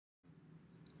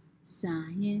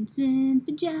Science in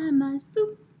pajamas,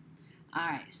 boop.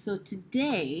 Alright, so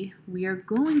today we are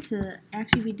going to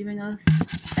actually be doing a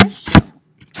special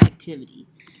activity.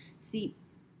 See,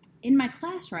 in my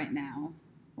class right now,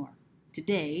 or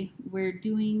today, we're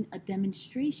doing a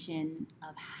demonstration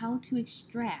of how to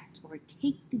extract or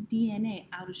take the DNA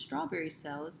out of strawberry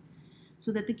cells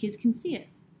so that the kids can see it.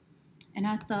 And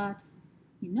I thought,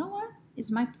 you know what?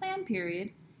 It's my plan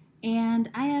period, and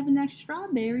I have an extra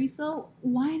strawberry, so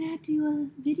why not do a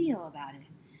video about it?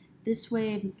 This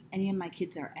way, if any of my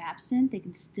kids are absent, they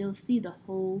can still see the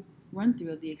whole run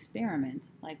through of the experiment,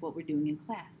 like what we're doing in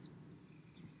class.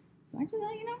 So I just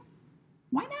thought,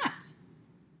 why not?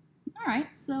 All right,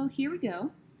 so here we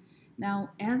go.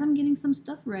 Now, as I'm getting some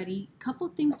stuff ready, a couple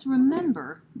things to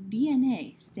remember.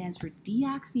 DNA stands for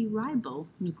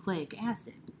deoxyribonucleic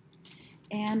acid.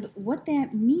 And what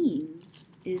that means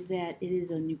is that it is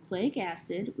a nucleic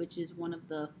acid, which is one of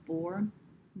the four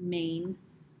main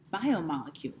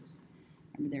biomolecules.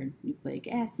 Remember, they're nucleic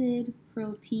acid,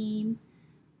 protein,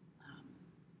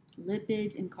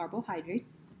 lipids, and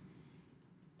carbohydrates.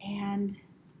 And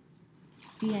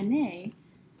DNA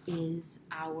is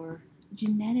our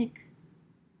genetic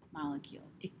molecule.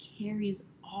 It carries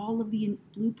all of the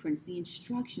blueprints, the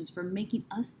instructions for making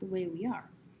us the way we are.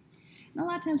 And a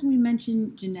lot of times when we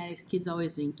mention genetics, kids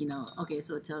always think, okay,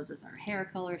 so it tells us our hair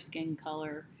color, skin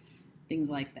color, things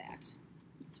like that.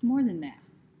 It's more than that.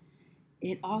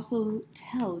 It also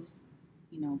tells,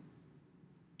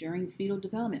 during fetal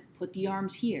development, put the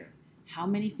arms here, how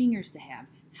many fingers to have,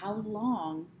 how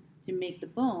long to make the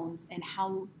bones, and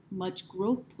how much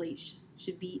growth plate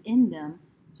should be in them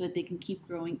so that they can keep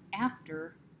growing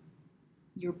after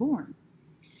you're born.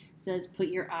 It says put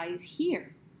your eyes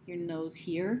here, your nose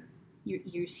here, your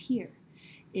ears here.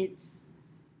 It's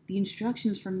the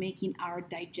instructions for making our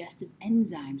digestive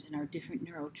enzymes and our different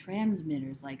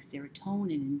neurotransmitters like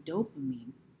serotonin and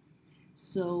dopamine.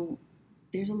 So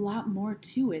there's a lot more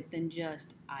to it than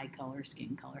just eye color,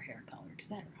 skin color, hair color,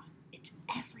 etc. It's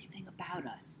everything about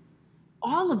us.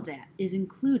 All of that is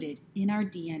included in our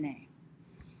DNA.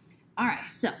 All right,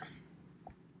 so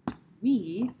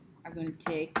we are going to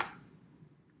take a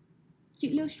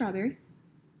cute little strawberry,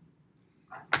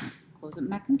 close up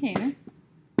my container,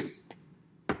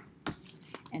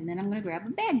 and then I'm going to grab a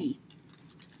baggie.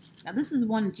 Now this is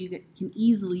one that you can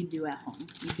easily do at home.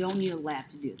 You don't need a lab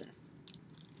to do this.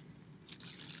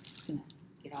 Just going to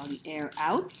get all the air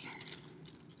out.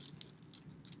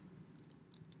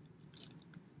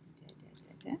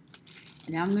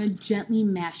 And now I'm going to gently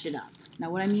mash it up. Now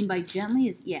what I mean by gently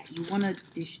is, you want to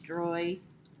destroy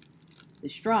the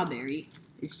strawberry.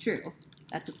 It's true.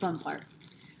 That's the fun part.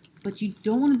 But you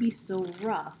don't want to be so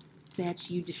rough that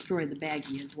you destroy the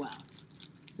baggie as well.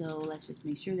 So let's just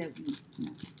make sure that we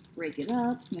break it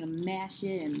up. I'm going to mash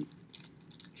it and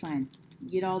try and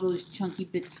get all those chunky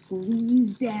bits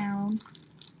squeezed down.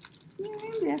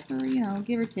 And for,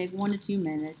 give or take 1 to 2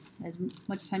 minutes, as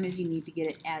much time as you need to get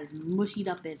it as mushied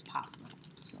up as possible.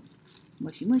 So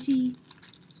mushy, mushy,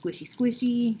 squishy,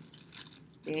 squishy.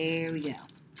 There we go.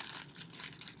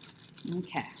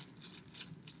 Okay.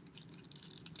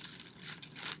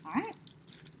 Alright,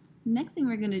 next thing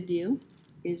we're going to do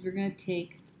is we're going to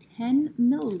take 10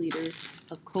 milliliters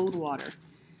of cold water.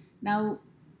 Now,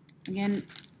 again,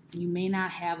 you may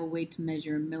not have a way to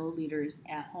measure milliliters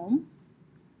at home.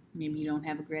 Maybe you don't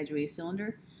have a graduated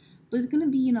cylinder, but it's going to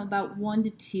be, about 1 to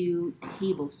 2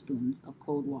 tablespoons of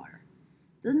cold water.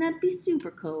 Doesn't have to be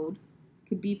super cold.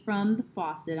 Could be from the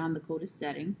faucet on the coldest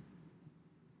setting.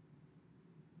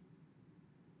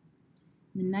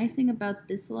 The nice thing about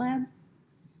this lab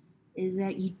is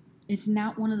that it's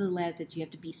not one of the labs that you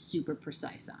have to be super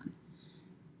precise on.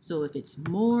 So if it's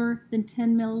more than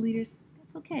 10 milliliters,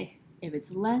 that's okay. If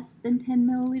it's less than 10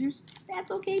 milliliters,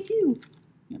 that's okay too.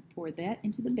 I'm going to pour that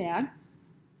into the bag.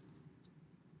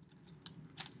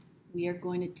 We are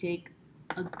going to take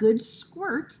a good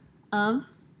squirt of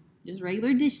just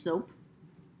regular dish soap.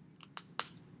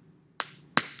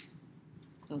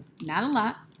 So not a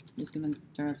lot. Just going to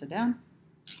turn it upside down.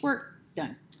 Squirt.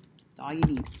 Done. That's all you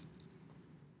need.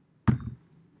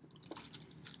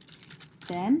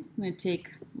 Then I'm going to take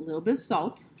a little bit of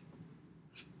salt.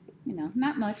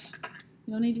 Not much.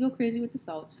 You don't need to go crazy with the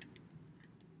salt.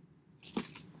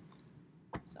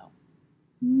 So,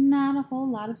 not a whole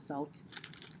lot of salt.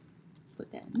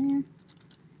 Put that in there.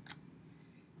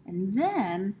 And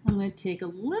then I'm going to take a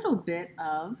little bit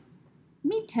of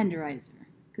meat tenderizer.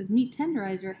 Because meat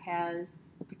tenderizer has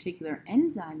a particular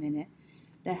enzyme in it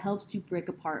that helps to break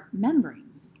apart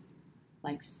membranes,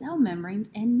 like cell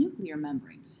membranes and nuclear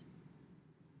membranes.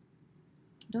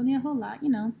 Don't need a whole lot,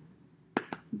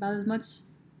 about as much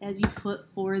as you put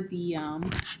for the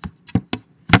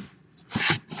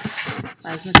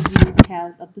as much as you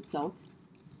have of the salt.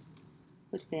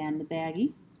 Put that in the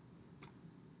baggie.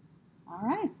 All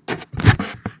right.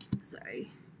 Sorry,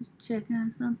 just checking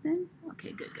on something.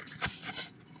 Okay, good, guys.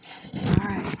 All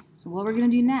right. So what we're gonna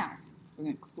do now? We're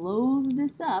gonna close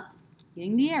this up,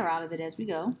 getting the air out of it as we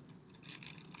go.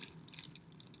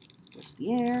 Push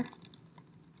the air.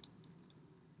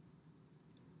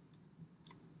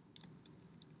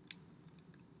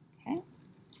 Okay.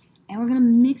 And we're going to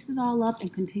mix it all up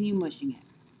and continue mushing it.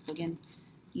 So again,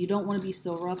 you don't want to be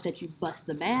so rough that you bust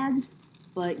the bag,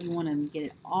 but you want to get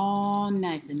it all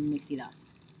nice and mix it up.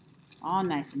 All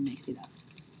nice and mix it up.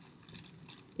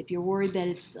 If you're worried that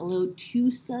it's a little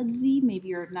too sudsy, maybe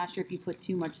you're not sure if you put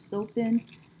too much soap in,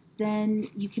 then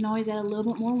you can always add a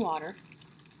little bit more water.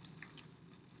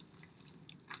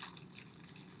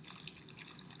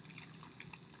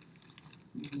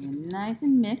 And nice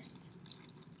and mixed.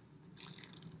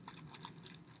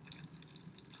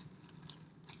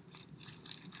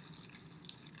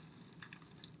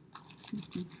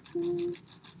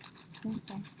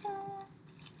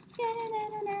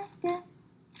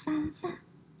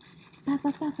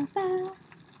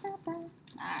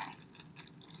 Alright,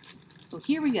 so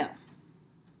here we go.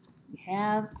 We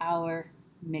have our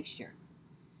mixture.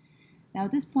 Now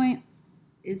at this point,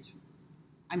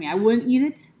 I wouldn't eat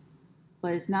it,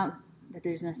 but it's not that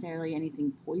there's necessarily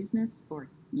anything poisonous or,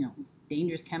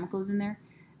 dangerous chemicals in there.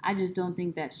 I just don't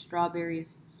think that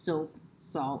strawberries, soap,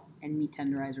 salt, and meat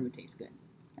tenderizer would taste good.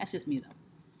 That's just me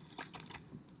though.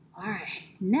 Alright,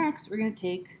 next we're going to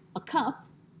take a cup.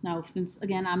 Now, since,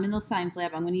 again, I'm in the science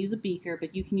lab, I'm going to use a beaker,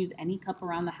 but you can use any cup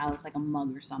around the house, like a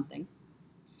mug or something.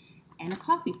 And a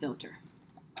coffee filter.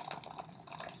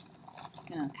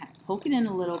 Going to kind of poke it in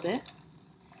a little bit.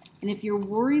 And if you're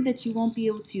worried that you won't be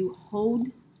able to hold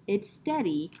it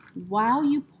steady while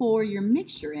you pour your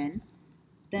mixture in,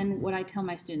 then what I tell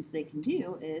my students they can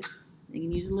do is they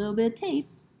can use a little bit of tape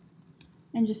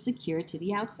and just secure it to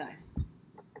the outside.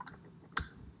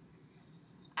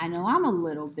 I know I'm a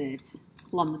little bit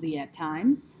clumsy at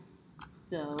times,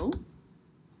 so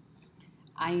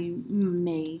I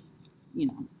may,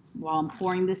 while I'm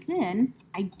pouring this in,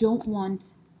 I don't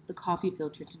want the coffee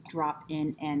filter to drop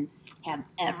in and have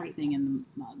everything in the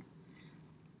mug.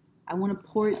 I want to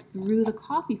pour it through the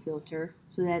coffee filter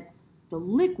so that the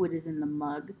liquid is in the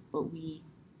mug, but we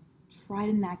try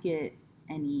to not get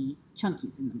any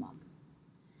chunkies in the mug,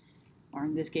 or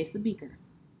in this case, the beaker.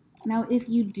 Now, if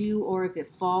you do, or if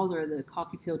it falls or the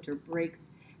coffee filter breaks,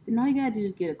 then all you gotta do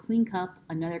is get a clean cup,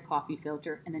 another coffee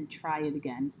filter, and then try it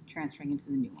again, transferring into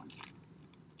the new ones.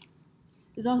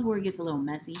 This is also where it gets a little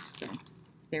messy, so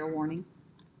fair warning.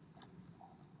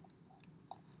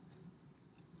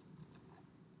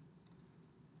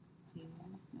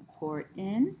 Pour it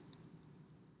in.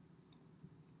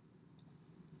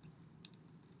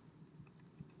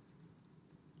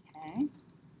 Okay.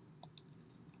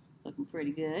 Looking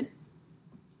pretty good.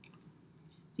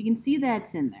 So you can see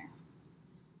that's in there.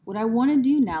 What I want to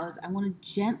do now is I want to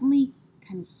gently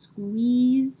kind of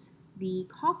squeeze the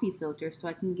coffee filter so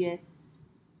I can get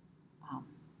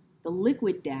the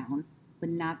liquid down, but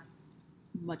not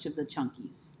much of the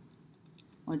chunkies.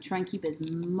 I want to try and keep as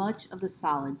much of the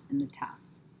solids in the top.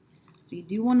 So you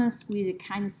do want to squeeze it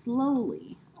kind of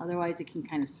slowly, otherwise it can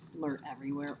kind of splurt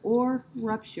everywhere or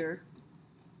rupture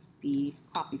the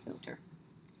coffee filter.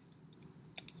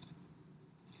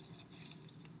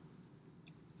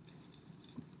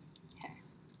 Okay.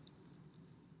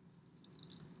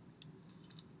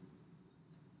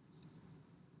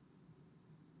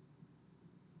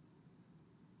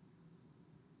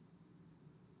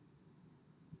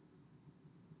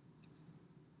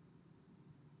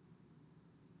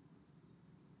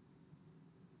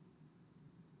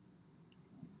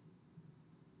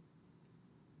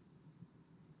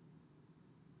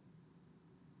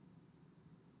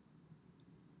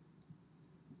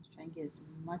 Try and get as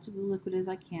much of the liquid as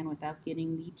I can without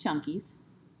getting the chunkies.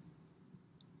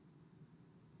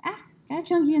 Ah, got a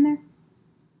chunky in there.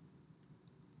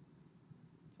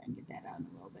 Try and get that out in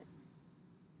a little bit.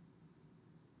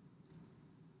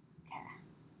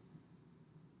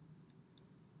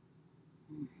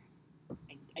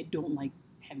 Okay. I don't like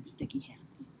having sticky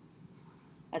hands.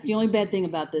 That's the only bad thing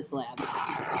about this lab.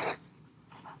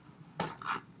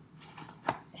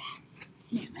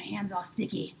 Man, my hand's all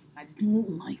sticky. I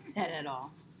don't like that at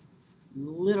all.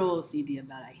 Little OCD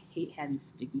about it. I hate having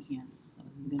sticky hands. So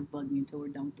this is going to bug me until we're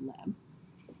done with the lab.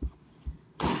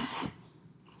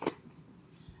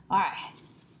 Alright.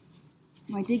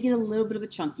 I did get a little bit of a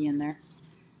chunky in there.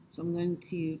 So I'm going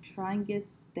to try and get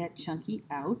that chunky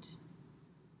out.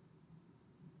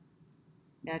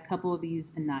 Got a couple of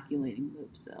these inoculating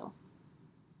loops, so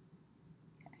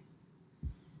okay.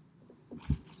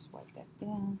 Just wipe that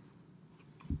down.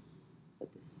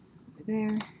 Put this over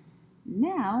there.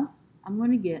 Now I'm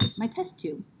going to get my test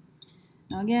tube.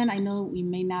 Now again, I know we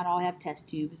may not all have test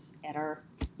tubes at our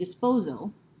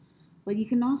disposal, but you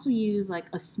can also use like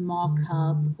a small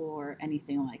cup or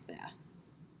anything like that.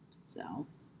 So,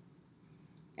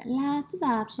 got lots of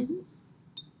options.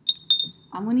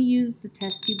 I'm going to use the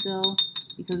test tube though,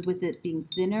 because with it being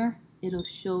thinner, it'll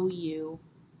show you,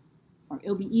 or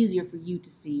it'll be easier for you to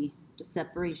see the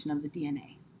separation of the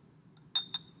DNA.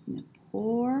 I'm going to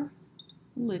pour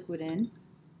the liquid in.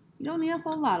 You don't need a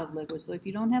whole lot of liquid, so if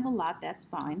you don't have a lot, that's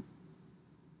fine.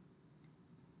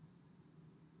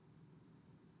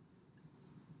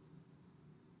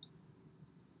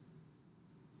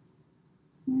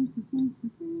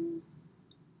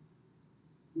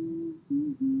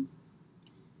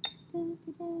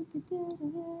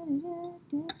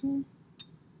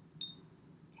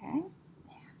 Okay,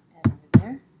 that over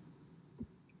there.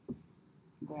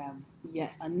 Grab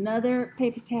yet another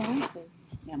paper towel because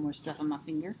I got more stuff on my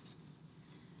finger.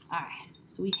 Alright,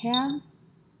 so we have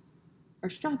our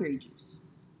strawberry juice.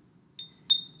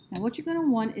 Now what you're going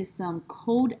to want is some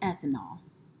cold ethanol.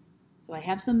 So I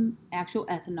have some actual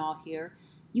ethanol here.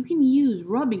 You can use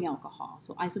rubbing alcohol,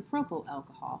 so isopropyl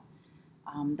alcohol.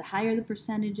 The higher the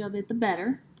percentage of it, the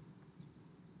better.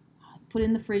 Put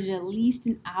in the fridge at least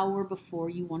an hour before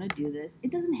you want to do this.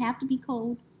 It doesn't have to be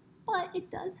cold, but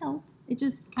it does help. It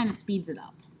just kind of speeds it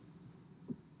up.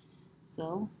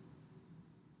 So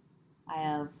I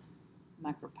have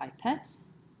micro pipette,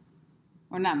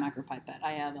 or not micro pipette,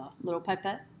 I have a little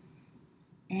pipette.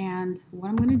 And what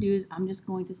I'm going to do is I'm just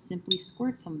going to simply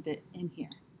squirt some of it in here.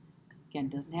 Again,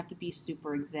 it doesn't have to be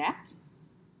super exact.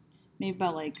 Maybe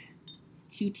about like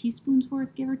 2 teaspoons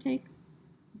worth, give or take.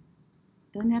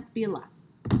 Doesn't have to be a lot.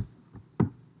 And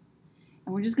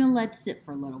we're just going to let it sit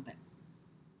for a little bit.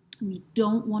 We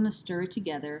don't want to stir it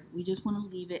together. We just want to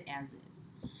leave it as is.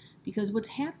 Because what's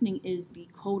happening is the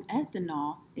cold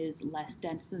ethanol is less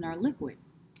dense than our liquid.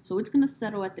 So it's going to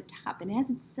settle at the top. And as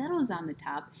it settles on the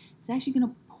top, it's actually going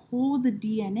to pull the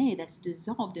DNA that's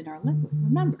dissolved in our liquid.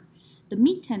 Remember, the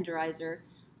meat tenderizer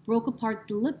broke apart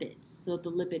the lipids. So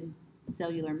the lipid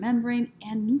cellular membrane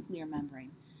and nuclear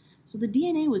membrane. So the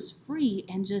DNA was free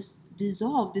and just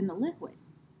dissolved in the liquid.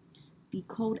 The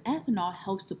cold ethanol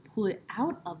helps to pull it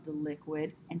out of the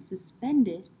liquid and suspend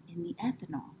it in the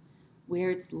ethanol,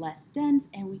 where it's less dense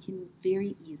and we can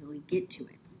very easily get to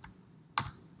it.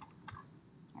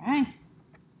 All right.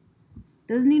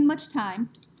 Doesn't need much time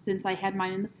since I had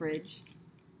mine in the fridge.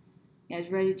 You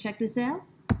guys ready to check this out?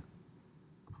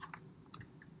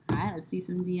 All right, let's see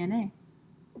some DNA.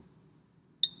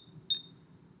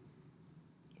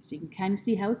 So you can kind of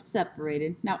see how it's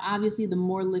separated. Now, obviously, the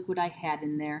more liquid I had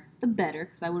in there, the better,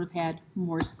 because I would have had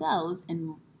more cells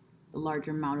and a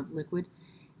larger amount of liquid,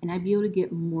 and I'd be able to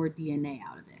get more DNA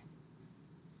out of it.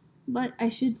 But I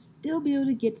should still be able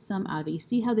to get some out of it. You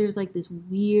see how there's like this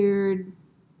weird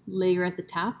layer at the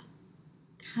top?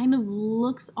 Kind of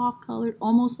looks off-colored,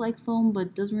 almost like foam,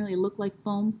 but doesn't really look like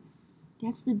foam.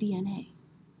 That's the DNA.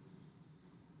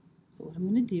 So what I'm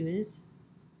going to do is,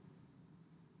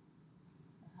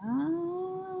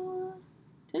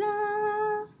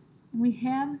 ta-da! We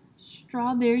have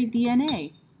strawberry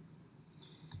DNA.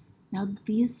 Now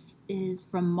this is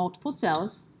from multiple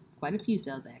cells, quite a few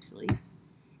cells actually.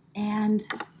 And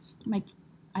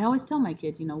I always tell my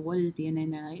kids, you know, what is DNA?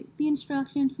 And they're like, the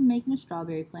instructions for making a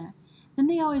strawberry plant. Then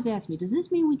they always ask me, does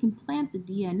this mean we can plant the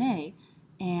DNA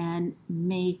and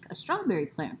make a strawberry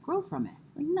plant grow from it?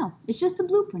 Like, no, it's just the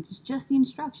blueprints, it's just the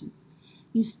instructions.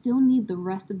 You still need the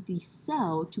rest of the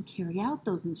cell to carry out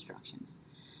those instructions.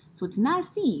 So it's not a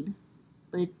seed,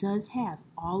 but it does have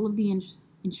all of the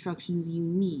instructions you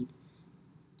need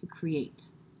to create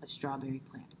a strawberry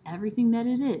plant. Everything that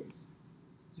it is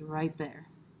right there.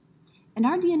 And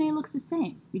our DNA looks the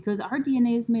same because our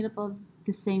DNA is made up of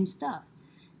the same stuff.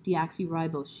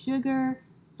 Deoxyribose sugar,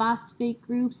 phosphate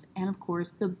groups, and of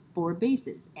course the 4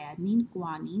 bases, adenine,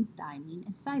 guanine, thymine,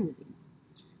 and cytosine.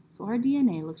 So our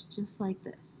DNA looks just like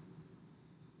this.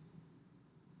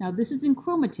 Now this is in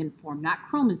chromatin form, not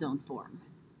chromosome form.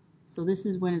 So this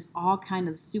is when it's all kind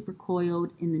of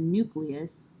supercoiled in the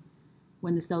nucleus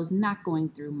when the cell's not going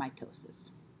through mitosis.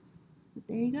 But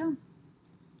there you go.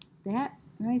 That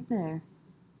right there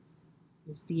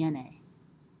is DNA.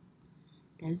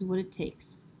 That is what it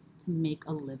takes to make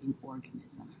a living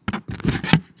organism.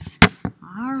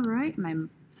 All right, my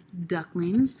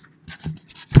ducklings.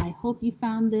 I hope you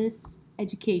found this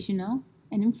educational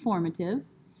and informative.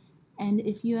 And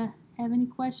if you have any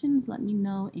questions, let me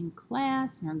know in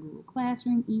class, in our Google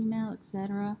Classroom, email,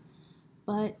 etc.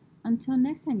 But until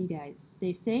next time, you guys,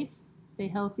 stay safe, stay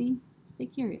healthy, stay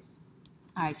curious.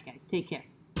 All right, you guys, take care.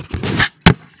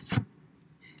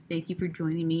 Thank you for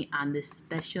joining me on this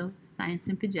special Science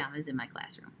in Pajamas in my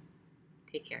classroom.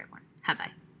 Take care, everyone.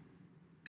 Bye-bye.